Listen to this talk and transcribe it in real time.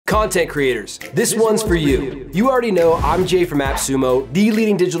Content creators, this one's for you. You already know I'm Jay from AppSumo, the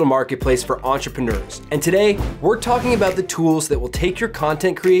leading digital marketplace for entrepreneurs. And today, we're talking about the tools that will take your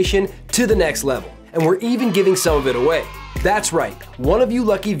content creation to the next level. And we're even giving some of it away. That's right, one of you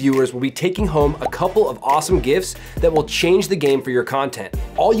lucky viewers will be taking home a couple of awesome gifts that will change the game for your content.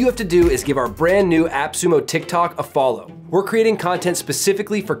 All you have to do is give our brand new AppSumo TikTok a follow. We're creating content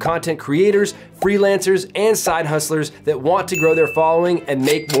specifically for content creators, freelancers, and side hustlers that want to grow their following and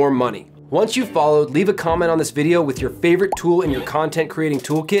make more money. Once you've followed, leave a comment on this video with your favorite tool in your content creating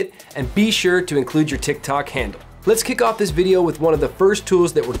toolkit, and be sure to include your TikTok handle. Let's kick off this video with one of the first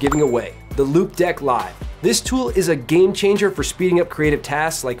tools that we're giving away, the Loupedeck Live. This tool is a game changer for speeding up creative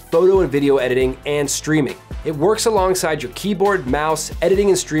tasks like photo and video editing and streaming. It works alongside your keyboard, mouse, editing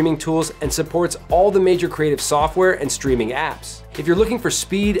and streaming tools, and supports all the major creative software and streaming apps. If you're looking for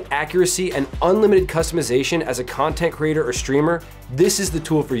speed, accuracy, and unlimited customization as a content creator or streamer, this is the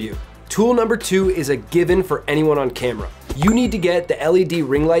tool for you. Tool number 2 is a given for anyone on camera. You need to get the LED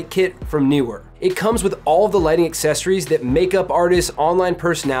ring light kit from Neewer. It comes with all of the lighting accessories that makeup artists, online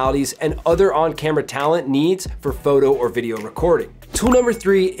personalities, and other on-camera talent needs for photo or video recording. Tool number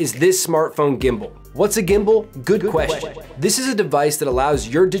 3 is this smartphone gimbal. What's a gimbal? Good question. This is a device that allows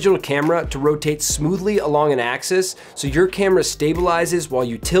your digital camera to rotate smoothly along an axis so your camera stabilizes while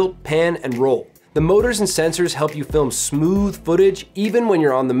you tilt, pan, and roll. The motors and sensors help you film smooth footage even when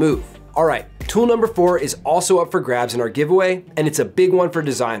you're on the move. All right, tool number 4 is also up for grabs in our giveaway, and it's a big one for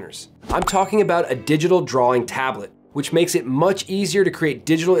designers. I'm talking about a digital drawing tablet, which makes it much easier to create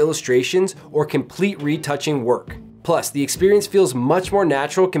digital illustrations or complete retouching work. Plus, the experience feels much more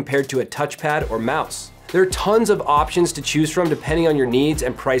natural compared to a touchpad or mouse. There are tons of options to choose from depending on your needs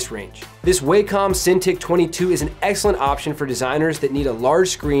and price range. This Wacom Cintiq 22 is an excellent option for designers that need a large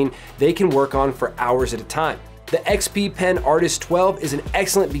screen they can work on for hours at a time. The XP Pen Artist 12 is an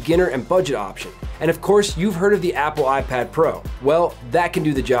excellent beginner and budget option. And of course, you've heard of the Apple iPad Pro. Well, that can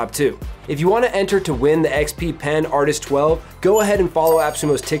do the job too. If you want to enter to win the XP Pen Artist 12, go ahead and follow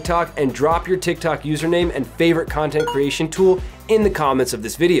AppSumo's TikTok and drop your TikTok username and favorite content creation tool in the comments of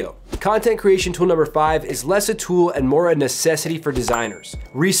this video. Content creation tool number 5 is less a tool and more a necessity for designers: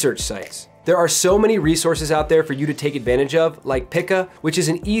 research sites. There are so many resources out there for you to take advantage of, like Pika, which is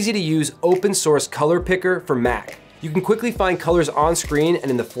an easy to use open source color picker for Mac. You can quickly find colors on screen and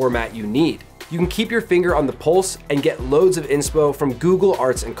in the format you need. You can keep your finger on the pulse and get loads of inspo from Google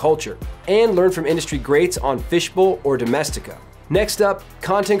Arts and Culture, and learn from industry greats on Fishbowl or Domestika. Next up,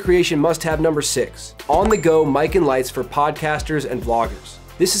 content creation must-have number 6, on-the-go mic and lights for podcasters and vloggers.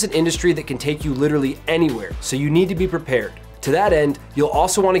 This is an industry that can take you literally anywhere, so you need to be prepared. To that end, you'll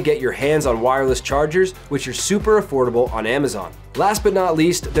also want to get your hands on wireless chargers, which are super affordable on Amazon. Last but not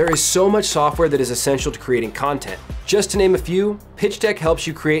least, there is so much software that is essential to creating content. Just to name a few, Pitch Deck helps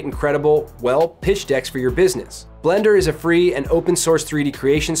you create incredible, pitch decks for your business. Blender is a free and open source 3D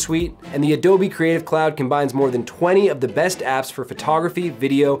creation suite, and the Adobe Creative Cloud combines more than 20 of the best apps for photography,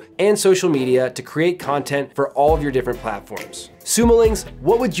 video, and social media to create content for all of your different platforms. Sumolings,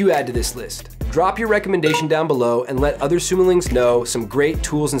 what would you add to this list? Drop your recommendation down below and let other Sumolings know some great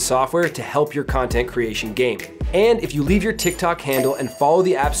tools and software to help your content creation game. And if you leave your TikTok handle and follow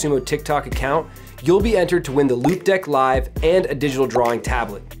the AppSumo TikTok account, you'll be entered to win the Loupedeck Live and a digital drawing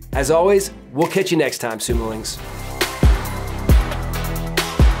tablet. As always, we'll catch you next time, Sumolings.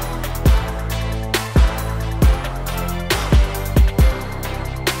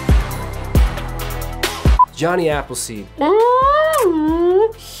 Johnny Appleseed.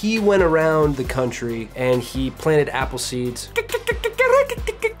 He went around the country and he planted apple seeds.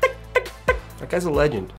 That guy's a legend.